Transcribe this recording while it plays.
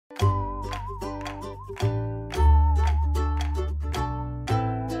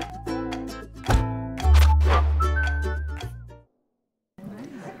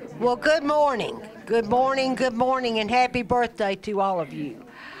Well, good morning. Good morning, good morning, and happy birthday to all of you.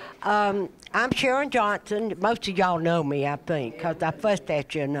 I'm Sharon Johnson. Most of y'all know me, I think, because I fussed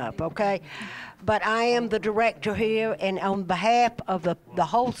at you enough, okay? But I am the director here, and on behalf of the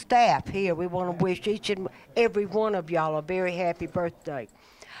whole staff here, we want to wish each and every one of y'all a very happy birthday.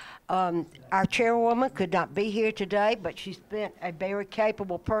 Our chairwoman could not be here today, but she spent a very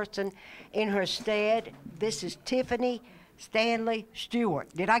capable person in her stead. This is Tiffany Stanley Stewart.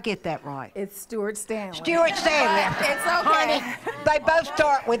 Did I get that right? It's Stewart Stanley. Stewart Stanley. It's okay. Honey, they both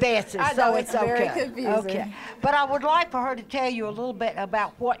start with S's, so it's okay. Very confusing. Okay. But I would like for her to tell you a little bit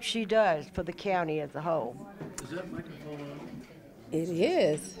about what she does for the county as a whole. Is that microphone on? It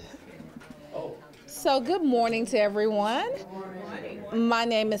is. So good morning to everyone. My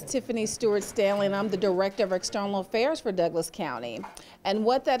name is Tiffany Stewart Stanley, and I'm the Director of External Affairs for Douglas County. And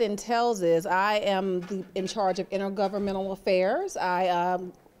what that entails is I am in charge of intergovernmental affairs. I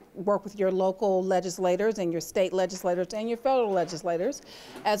work with your local legislators and your state legislators and your federal legislators,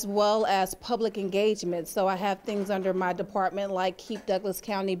 as well as public engagement. So I have things under my department like Keep Douglas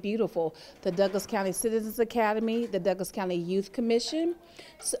County Beautiful, the Douglas County Citizens Academy, the Douglas County Youth Commission,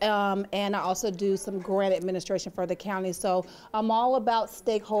 and I also do some grant administration for the county. So I'm all about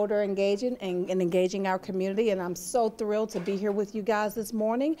stakeholder engagement and engaging our community, and I'm so thrilled to be here with you guys this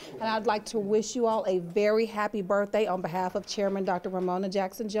morning. And I'd like to wish you all a very happy birthday on behalf of Chairman Dr. Ramona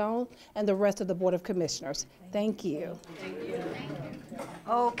Jackson-Jones and the rest of the Board of Commissioners. Thank you. Thank you.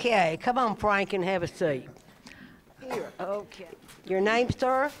 Okay, come on, Frank, and have a seat. Here, okay. Your name,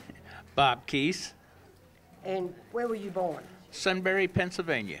 sir? Bob Keese, And where were you born? Sunbury,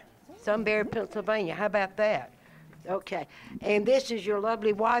 Pennsylvania. Sunbury, Pennsylvania. How about that? Okay. And this is your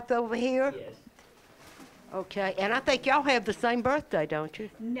lovely wife over here? Yes. Okay. And I think y'all have the same birthday, don't you?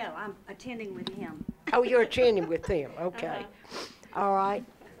 No, I'm attending with him. Oh, you're attending with them. Okay. All right.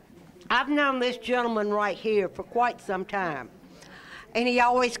 I've known this gentleman right here for quite some time. And he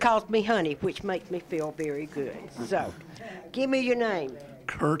always calls me honey, which makes me feel very good. So, give me your name.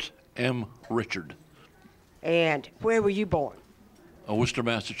 Kurt M. Richard, And where were you born? Worcester,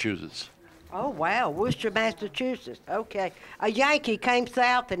 Massachusetts. Oh, wow, Worcester, Massachusetts. Okay. A Yankee came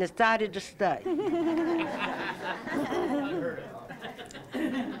south and decided to stay.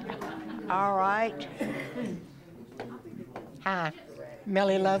 All right. Hi,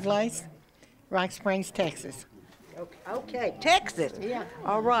 Millie Lovelace, Rock Springs, Texas. Okay, Texas. Yeah.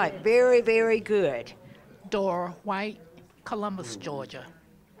 All right, very, very good. Dora White, Columbus, Georgia.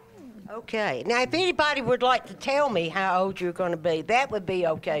 Okay. Now, if anybody would like to tell me how old you're going to be, that would be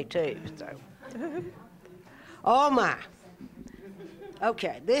okay, too. So. Oh, my.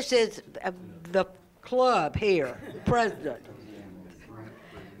 Okay, this is the club here, president.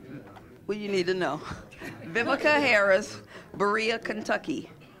 What you need to know. Vivica Harris, Berea, Kentucky.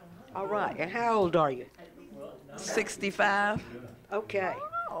 All right, and how old are you? 65. Okay.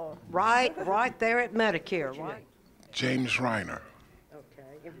 Right there at Medicare, right? James Reiner. Okay.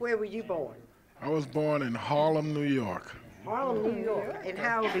 And where were you born? I was born in Harlem, New York. Harlem, New York. And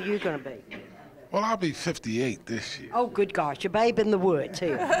how old are you going to be? Well, I'll be 58 this year. Oh, good gosh, a babe in the woods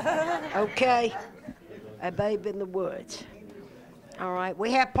here. Okay? A babe in the woods. All right,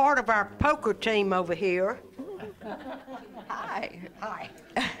 we have part of our poker team over here. Hi, Hi.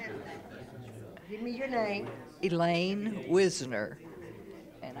 Give me your name. Elaine Wisner,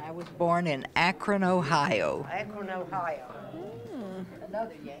 and I was born in Akron, Ohio. Akron, Ohio.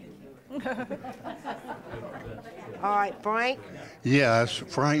 Another Yankee. All right, Frank. Yes,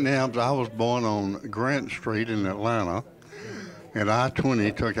 Frank Nams. I was born on Grant Street in Atlanta, and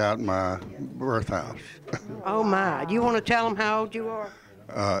I-20 took out my birth house. Oh, my. Do you want to tell them how old you are?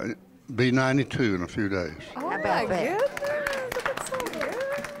 Be 92 in a few days. Oh, How about my that? goodness. That's so good.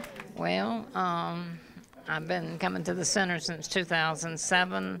 Well, I've been coming to the center since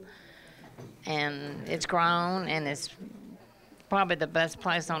 2007, and it's grown, and it's probably the best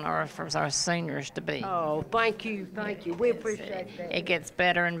place on earth for our seniors to be. Oh, thank you, thank you. We appreciate that. It gets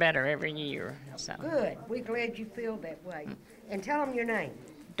better and better every year. So, Good. We're glad you feel that way. And tell them your name.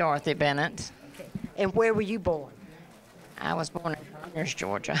 Dorothy Bennett. Okay. And where were you born? I was born in Conyers,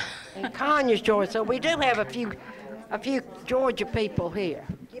 Georgia. In Conyers, Georgia. So we do have a few Georgia people here.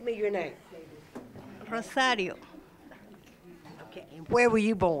 Give me your name. Rosario, Okay. And where were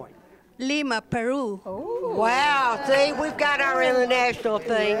you born? Lima, Peru. Wow. See, we've got our international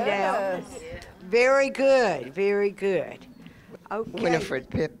thing now. Very good. Very good. Okay. Winifred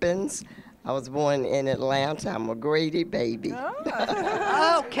Pippins. I was born in Atlanta. I'm a Grady baby.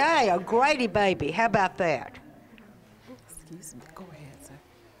 Okay, a Grady baby. How about that? Excuse me. Go ahead, sir.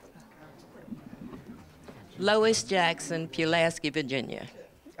 Lois Jackson, Pulaski, Virginia.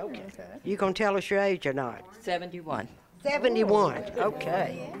 Okay. You gonna tell us your age or not? 71. 71.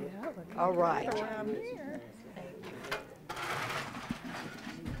 Okay. All right.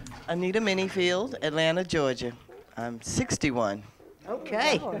 Anita Minifield, Atlanta, Georgia. I'm 61.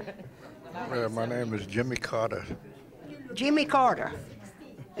 Okay. Well, my name is Jimmy Carter. Jimmy Carter.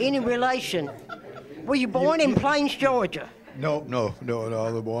 Any relation? Were you born in Plains, Georgia? No.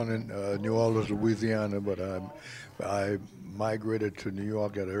 I was born in New Orleans, Louisiana, but I migrated to New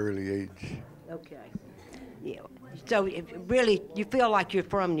York at an early age. Okay. Yeah. So really, you feel like you're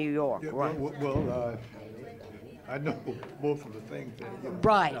from New York, right? Well, I know most of the things.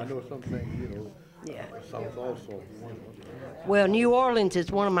 Right. I know some things, Yeah. South also. Well, New Orleans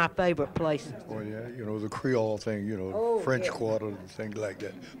is one of my favorite places. Oh, yeah, the Creole thing, Oh, French yeah. Quarter and things like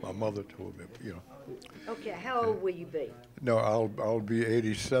that. My mother told me, Okay, how old will you be? No, I'll be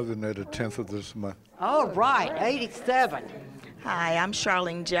 87 at the 10th of this month. All right, 87. Hi, I'm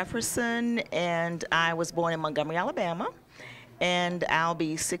Charlene Jefferson, and I was born in Montgomery, Alabama, and I'll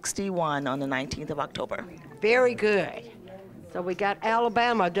be 61 on the 19th of October. Very good. So we got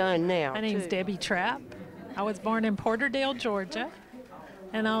Alabama done now. My name's too. Debbie Trapp. I was born in Porterdale, Georgia,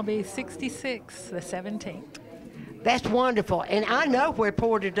 and I'll be 66 the 17th. That's wonderful. And I know where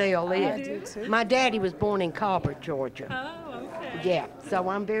Porterdale is. I do too. My daddy was born in Cobb, Georgia. Oh, okay. Yeah, so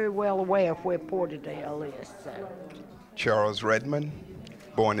I'm very well aware of where Porterdale is. So. Charles Redmond,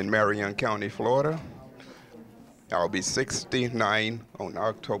 born in Marion County, Florida. I'll be 69 on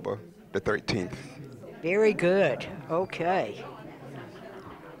October the 13th. Very good. Okay.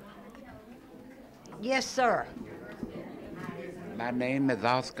 Yes, sir. My name is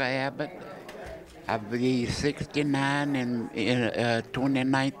Oscar Abbott. I'll be 69 in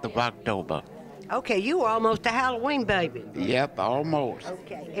 29th of October. Okay, you were almost a Halloween baby. Yep, almost.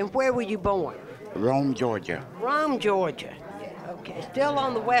 Okay, and where were you born? Rome, Georgia. Rome, Georgia. Okay, still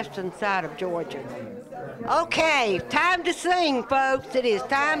on the western side of Georgia. Okay, time to sing, folks. It is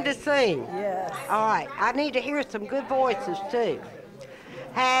time to sing. Yes. All right, I need to hear some good voices, too.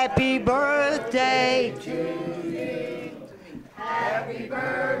 Happy birthday to you. Happy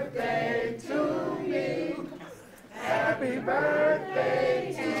birthday to me. Happy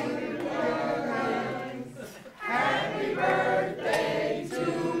birthday to you. Happy birthday to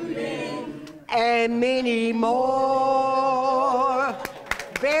me. And many more.